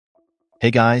Hey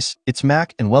guys, it's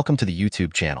MAK and welcome to the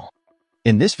YouTube channel.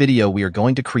 In this video, we are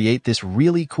going to create this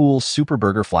really cool super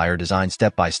burger flyer design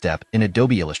step by step in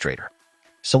Adobe Illustrator.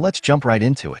 So let's jump right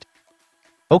into it.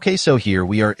 Okay, so here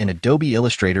we are in Adobe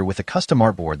Illustrator with a custom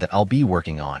artboard that I'll be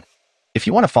working on. If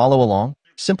you want to follow along,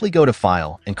 simply go to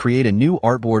File and create a new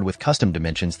artboard with custom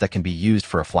dimensions that can be used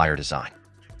for a flyer design.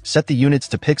 Set the units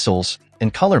to pixels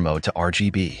and color mode to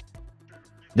RGB.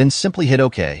 Then simply hit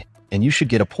OK, and you should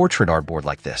get a portrait artboard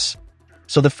like this.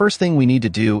 So the first thing we need to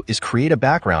do is create a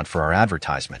background for our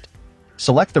advertisement.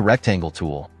 Select the rectangle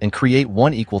tool and create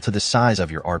one equal to the size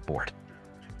of your artboard.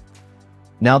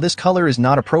 Now this color is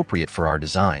not appropriate for our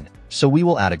design, so we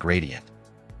will add a gradient.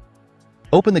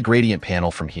 Open the gradient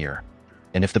panel from here,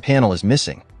 and if the panel is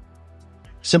missing,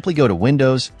 simply go to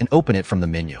Windows and open it from the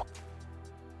menu.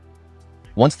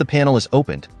 Once the panel is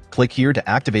opened, click here to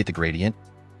activate the gradient.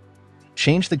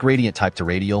 Change the gradient type to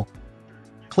radial.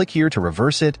 Click here to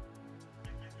reverse it,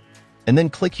 and then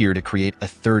click here to create a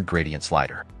third gradient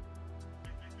slider.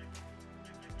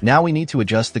 Now we need to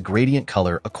adjust the gradient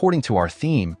color according to our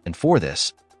theme, and for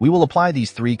this, we will apply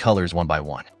these three colors one by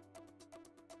one.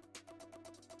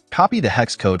 Copy the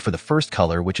hex code for the first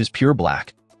color, which is pure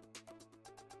black.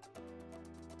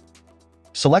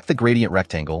 Select the gradient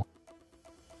rectangle.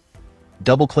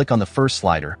 Double-click on the first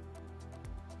slider.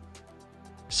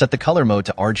 Set the color mode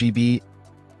to RGB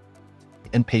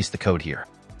and paste the code here.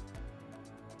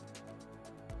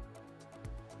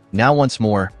 Now once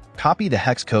more, copy the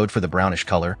hex code for the brownish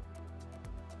color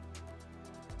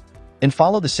and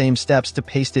follow the same steps to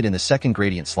paste it in the second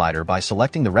gradient slider by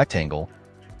selecting the rectangle,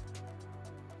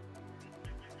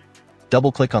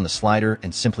 double-click on the slider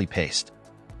and simply paste.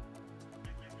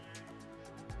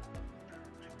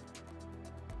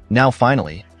 Now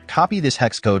finally, copy this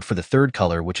hex code for the third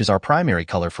color, which is our primary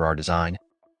color for our design.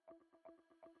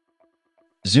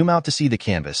 Zoom out to see the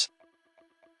canvas.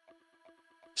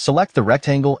 Select the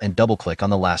rectangle and double-click on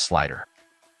the last slider.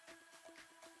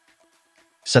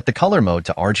 Set the color mode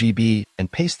to RGB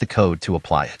and paste the code to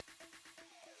apply it.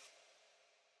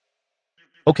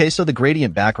 Okay, so the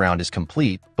gradient background is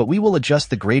complete, but we will adjust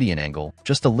the gradient angle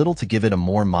just a little to give it a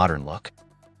more modern look.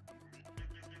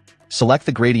 Select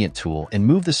the gradient tool and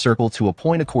move the circle to a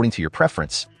point according to your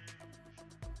preference,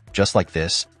 just like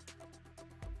this,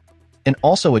 and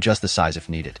also adjust the size if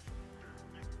needed.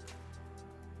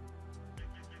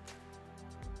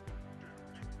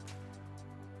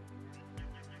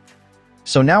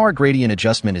 So now our gradient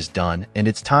adjustment is done, and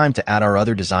it's time to add our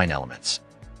other design elements.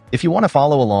 If you want to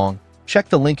follow along, check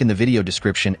the link in the video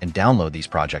description and download these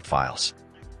project files.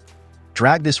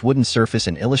 Drag this wooden surface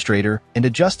in Illustrator and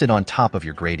adjust it on top of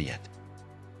your gradient.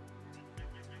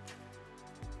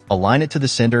 Align it to the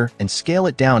center and scale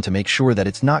it down to make sure that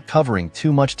it's not covering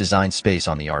too much design space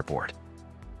on the artboard.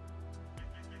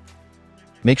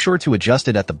 Make sure to adjust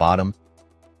it at the bottom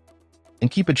and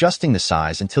keep adjusting the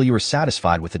size until you are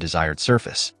satisfied with the desired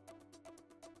surface.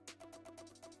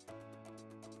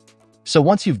 So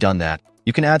once you've done that,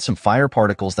 you can add some fire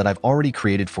particles that I've already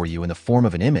created for you in the form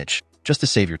of an image, just to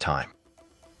save your time.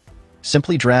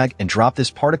 Simply drag and drop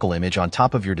this particle image on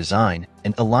top of your design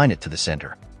and align it to the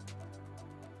center.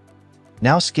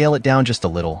 Now scale it down just a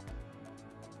little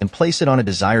and place it on a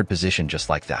desired position just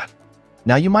like that.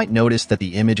 Now you might notice that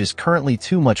the image is currently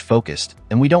too much focused,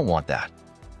 and we don't want that.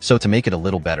 So to make it a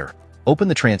little better, open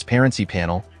the transparency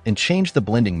panel and change the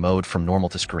blending mode from normal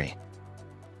to screen.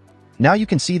 Now you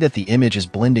can see that the image is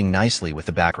blending nicely with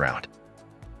the background.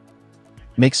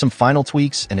 Make some final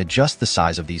tweaks and adjust the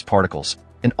size of these particles,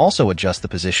 and also adjust the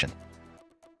position.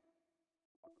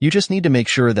 You just need to make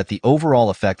sure that the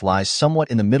overall effect lies somewhat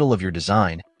in the middle of your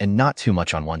design and not too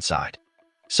much on one side.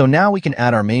 So now we can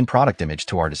add our main product image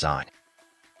to our design.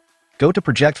 Go to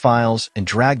Project Files and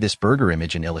drag this burger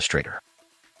image in Illustrator.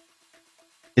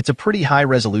 It's a pretty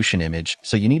high-resolution image,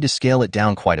 so you need to scale it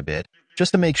down quite a bit,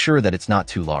 just to make sure that it's not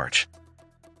too large.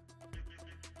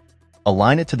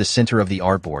 Align it to the center of the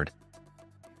artboard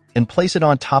and place it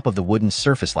on top of the wooden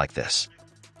surface like this.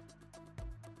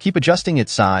 Keep adjusting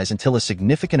its size until a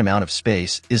significant amount of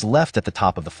space is left at the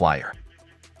top of the flyer.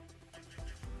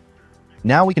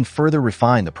 Now we can further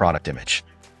refine the product image.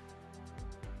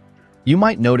 You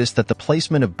might notice that the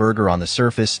placement of burger on the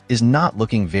surface is not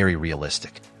looking very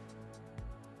realistic.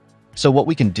 So what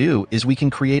we can do is we can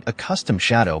create a custom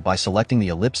shadow by selecting the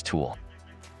ellipse tool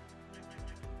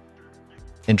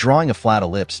and drawing a flat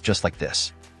ellipse just like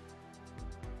this.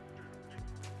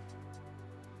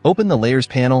 Open the Layers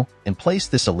panel and place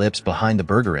this ellipse behind the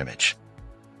burger image.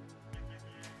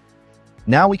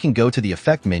 Now we can go to the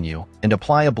Effect menu and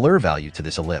apply a blur value to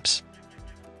this ellipse.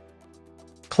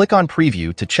 Click on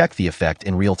Preview to check the effect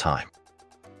in real time.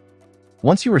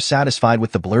 Once you are satisfied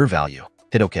with the blur value,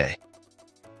 hit OK.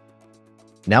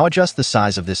 Now adjust the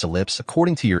size of this ellipse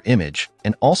according to your image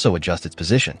and also adjust its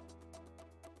position.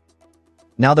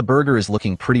 Now the burger is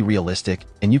looking pretty realistic,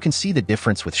 and you can see the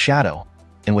difference with shadow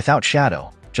and without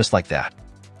shadow, just like that.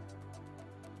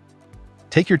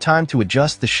 Take your time to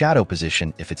adjust the shadow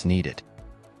position if it's needed.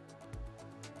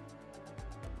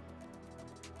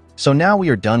 So now we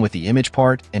are done with the image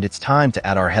part, and it's time to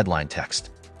add our headline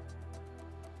text.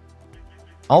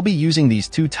 I'll be using these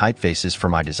two typefaces for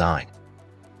my design.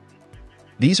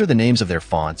 These are the names of their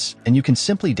fonts, and you can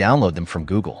simply download them from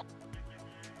Google.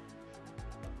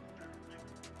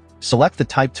 Select the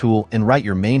Type tool and write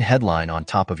your main headline on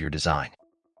top of your design.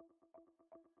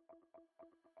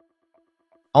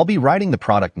 I'll be writing the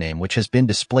product name which has been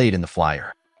displayed in the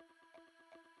flyer.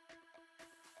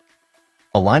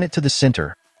 Align it to the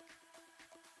center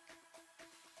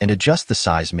and adjust the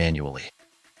size manually.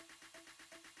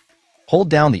 Hold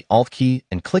down the Alt key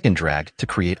and click and drag to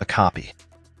create a copy.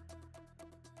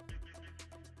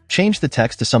 Change the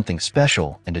text to something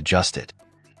special and adjust it.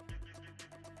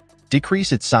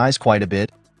 Decrease its size quite a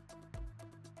bit,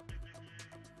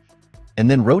 and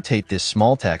then rotate this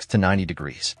small text to 90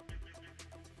 degrees.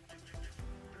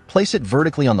 Place it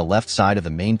vertically on the left side of the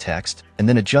main text, and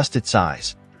then adjust its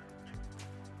size.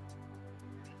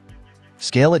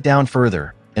 Scale it down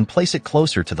further, and place it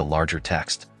closer to the larger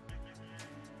text.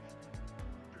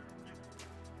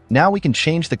 Now we can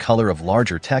change the color of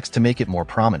larger text to make it more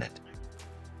prominent.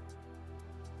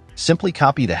 Simply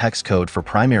copy the hex code for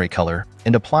primary color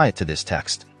and apply it to this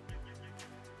text.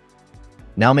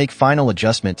 Now make final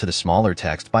adjustment to the smaller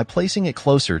text by placing it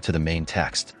closer to the main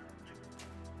text.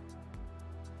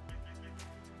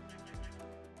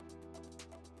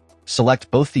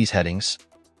 Select both these headings,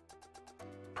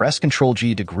 press Ctrl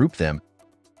G to group them,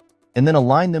 and then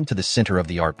align them to the center of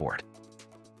the artboard.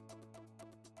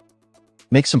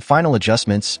 Make some final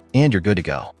adjustments, and you're good to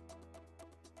go.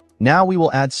 Now we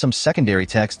will add some secondary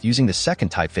text using the second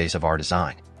typeface of our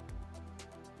design.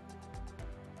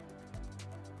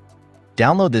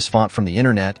 Download this font from the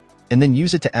internet, and then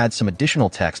use it to add some additional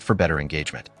text for better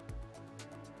engagement.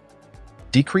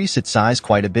 Decrease its size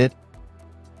quite a bit,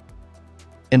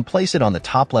 and place it on the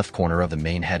top left corner of the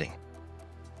main heading.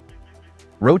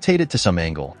 Rotate it to some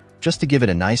angle, just to give it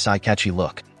a nice eye-catchy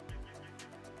look.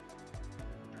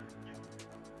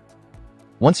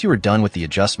 Once you are done with the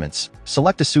adjustments,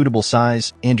 select a suitable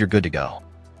size, and you're good to go.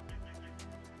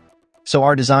 So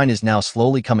our design is now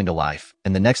slowly coming to life,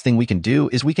 and the next thing we can do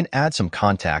is we can add some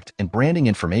contact and branding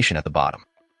information at the bottom.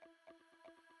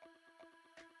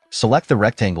 Select the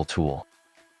rectangle tool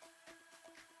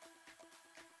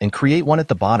and create one at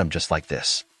the bottom just like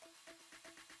this.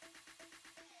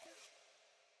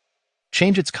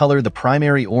 Change its color the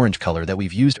primary orange color that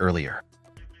we've used earlier.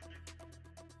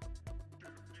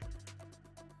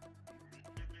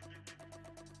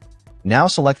 Now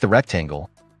select the rectangle,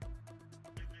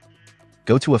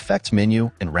 go to Effects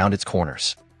menu and round its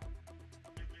corners.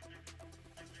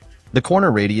 The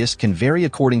corner radius can vary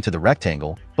according to the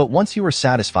rectangle, but once you are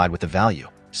satisfied with the value,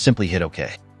 simply hit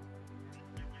OK.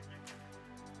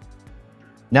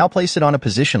 Now place it on a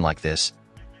position like this,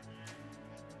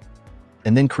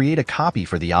 and then create a copy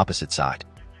for the opposite side.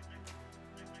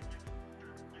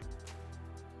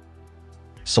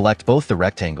 Select both the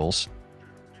rectangles,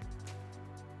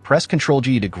 press Ctrl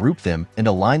G to group them and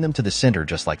align them to the center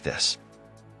just like this.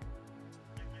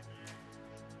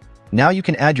 Now you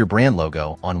can add your brand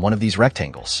logo on one of these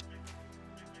rectangles.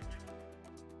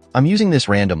 I'm using this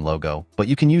random logo, but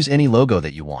you can use any logo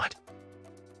that you want.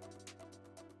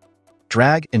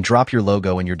 Drag and drop your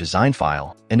logo in your design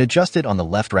file and adjust it on the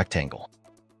left rectangle.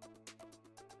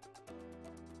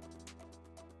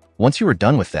 Once you are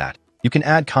done with that, you can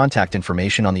add contact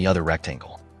information on the other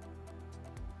rectangle.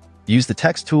 Use the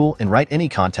text tool and write any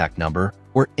contact number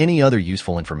or any other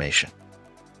useful information.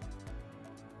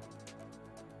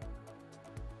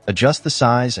 Adjust the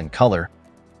size and color,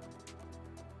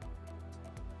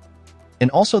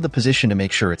 and also the position to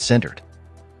make sure it's centered.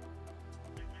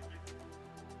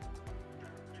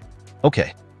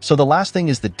 Okay, so the last thing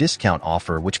is the discount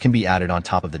offer, which can be added on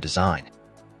top of the design.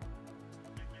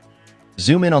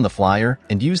 Zoom in on the flyer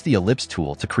and use the ellipse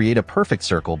tool to create a perfect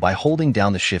circle by holding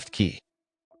down the Shift key.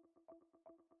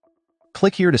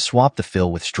 Click here to swap the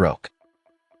fill with stroke.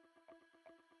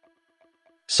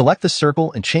 Select the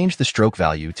circle and change the stroke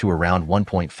value to around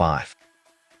 1.5.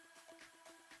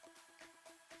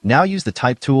 Now use the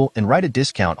Type tool and write a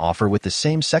discount offer with the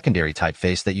same secondary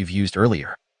typeface that you've used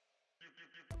earlier.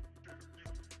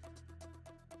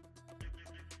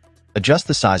 Adjust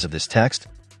the size of this text,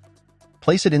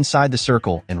 place it inside the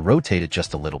circle and rotate it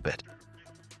just a little bit.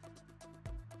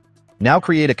 Now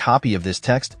create a copy of this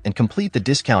text and complete the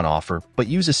discount offer, but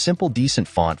use a simple decent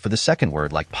font for the second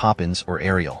word like Poppins or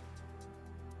Arial.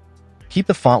 Keep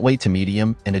the font weight to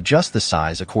medium and adjust the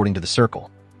size according to the circle.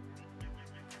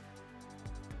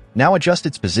 Now adjust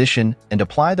its position and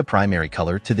apply the primary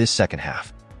color to this second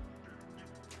half.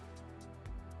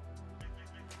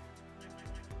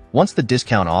 Once the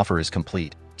discount offer is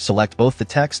complete, select both the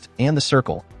text and the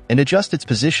circle and adjust its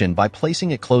position by placing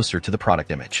it closer to the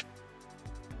product image.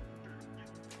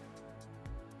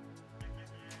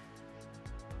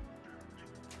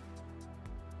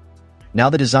 Now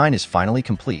the design is finally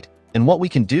complete, and what we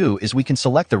can do is we can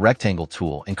select the rectangle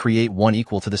tool and create one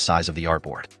equal to the size of the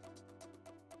artboard.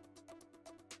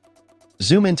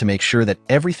 Zoom in to make sure that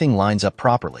everything lines up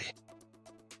properly.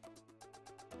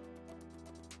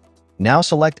 Now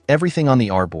select everything on the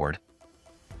artboard,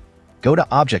 go to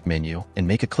Object menu, and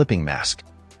make a clipping mask.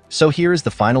 So here is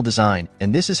the final design,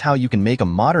 and this is how you can make a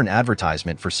modern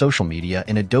advertisement for social media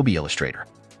in Adobe Illustrator.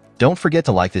 Don't forget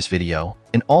to like this video,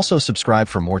 and also subscribe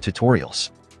for more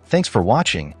tutorials. Thanks for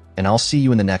watching, and I'll see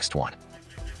you in the next one.